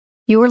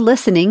You are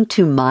listening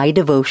to My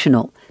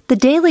Devotional, the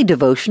daily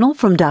devotional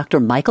from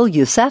Dr. Michael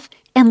Youssef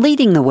and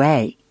Leading the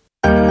Way.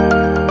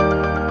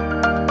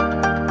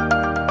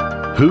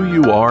 Who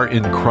You Are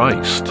in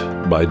Christ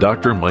by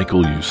Dr.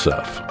 Michael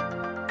Youssef.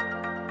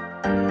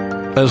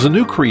 As a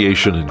new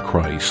creation in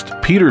Christ,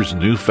 Peter's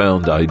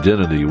newfound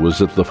identity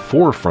was at the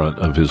forefront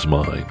of his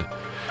mind.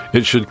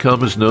 It should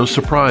come as no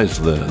surprise,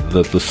 then,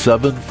 that the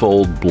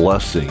sevenfold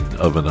blessing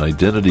of an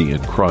identity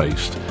in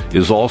Christ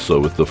is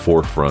also at the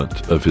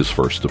forefront of his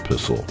first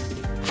epistle.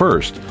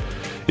 First,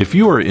 if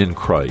you are in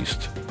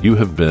Christ, you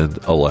have been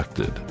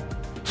elected,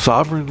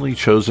 sovereignly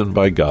chosen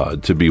by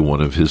God to be one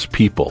of his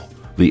people,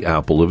 the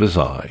apple of his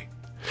eye.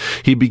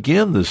 He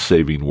began this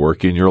saving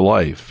work in your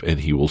life, and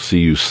he will see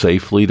you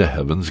safely to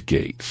heaven's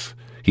gates.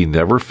 He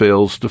never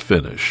fails to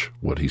finish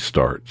what he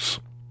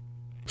starts.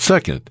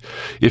 Second,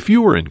 if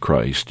you are in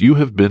Christ, you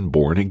have been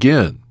born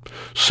again,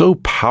 so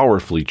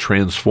powerfully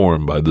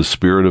transformed by the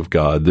Spirit of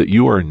God that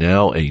you are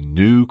now a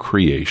new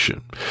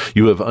creation.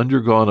 You have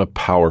undergone a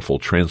powerful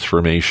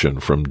transformation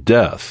from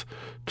death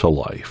to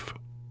life.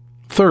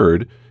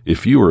 Third,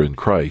 if you are in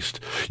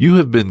Christ, you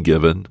have been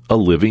given a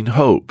living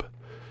hope,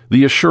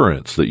 the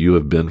assurance that you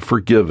have been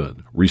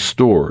forgiven,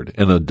 restored,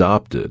 and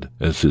adopted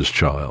as his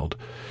child.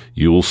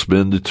 You will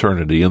spend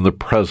eternity in the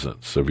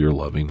presence of your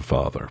loving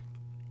Father.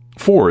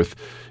 Fourth,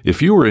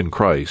 if you are in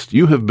Christ,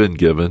 you have been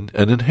given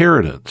an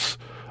inheritance,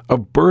 a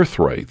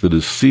birthright that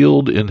is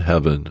sealed in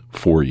heaven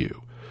for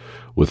you.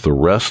 With the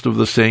rest of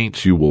the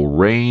saints, you will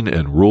reign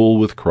and rule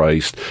with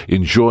Christ,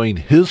 enjoying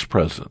his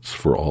presence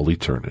for all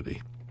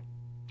eternity.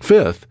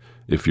 Fifth,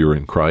 if you're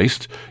in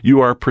Christ,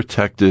 you are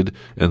protected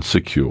and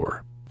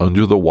secure,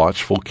 under the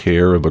watchful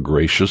care of a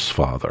gracious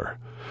Father.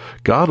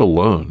 God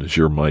alone is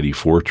your mighty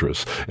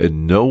fortress,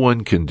 and no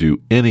one can do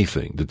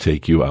anything to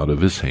take you out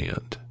of his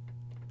hand.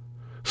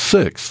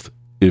 Sixth,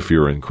 if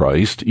you're in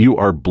Christ, you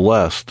are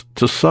blessed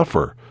to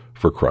suffer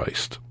for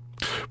Christ.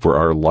 For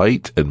our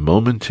light and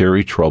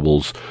momentary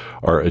troubles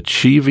are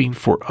achieving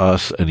for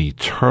us an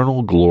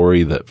eternal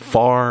glory that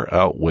far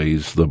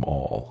outweighs them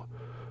all.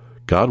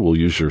 God will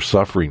use your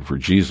suffering for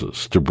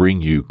Jesus to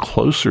bring you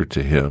closer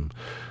to him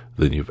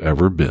than you've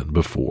ever been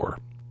before.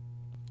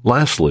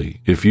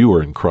 Lastly, if you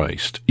are in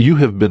Christ, you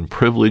have been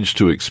privileged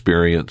to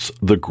experience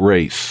the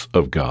grace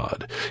of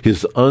God,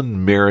 his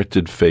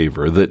unmerited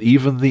favor that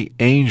even the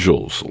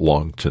angels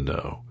long to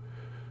know.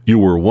 You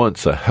were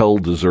once a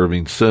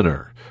hell-deserving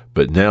sinner,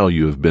 but now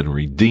you have been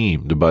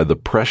redeemed by the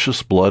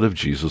precious blood of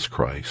Jesus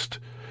Christ.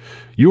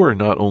 You are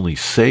not only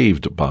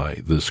saved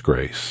by this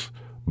grace,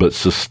 but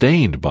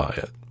sustained by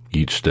it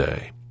each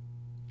day.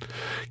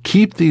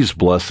 Keep these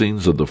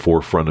blessings at the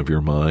forefront of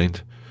your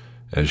mind.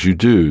 As you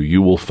do,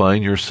 you will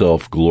find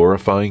yourself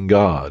glorifying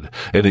God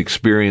and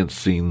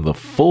experiencing the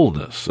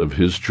fullness of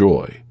his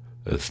joy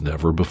as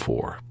never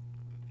before.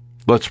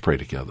 Let's pray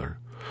together.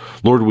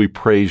 Lord, we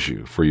praise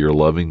you for your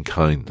loving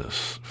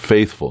kindness,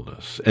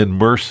 faithfulness, and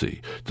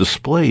mercy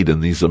displayed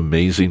in these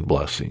amazing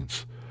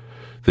blessings.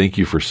 Thank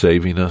you for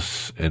saving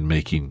us and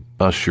making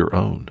us your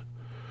own.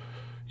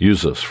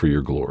 Use us for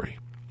your glory.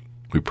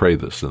 We pray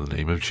this in the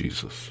name of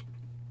Jesus.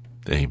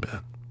 Amen.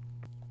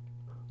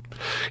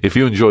 If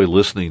you enjoy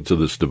listening to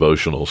this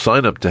devotional,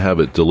 sign up to have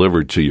it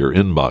delivered to your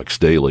inbox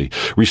daily.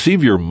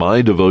 Receive your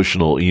My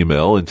Devotional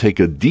email and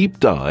take a deep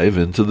dive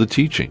into the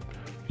teaching.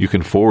 You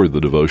can forward the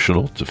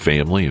devotional to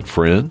family and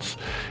friends.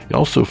 You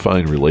also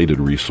find related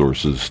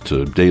resources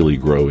to daily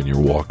grow in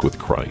your walk with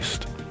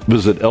Christ.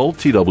 Visit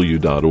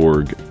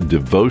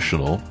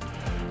ltw.org/devotional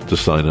to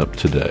sign up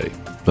today.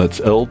 That's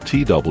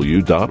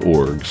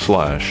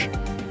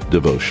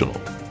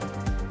ltw.org/devotional.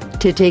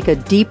 To take a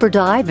deeper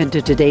dive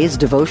into today's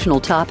devotional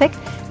topic,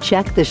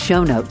 check the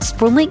show notes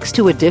for links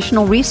to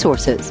additional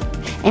resources.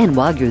 And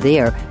while you're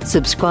there,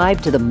 subscribe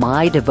to the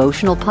My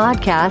Devotional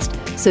podcast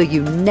so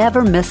you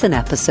never miss an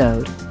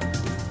episode.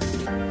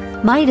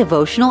 My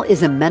Devotional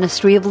is a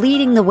ministry of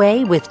Leading the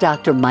Way with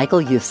Dr.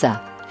 Michael Youssef.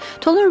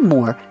 To learn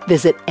more,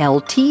 visit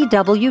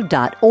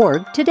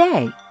ltw.org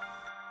today.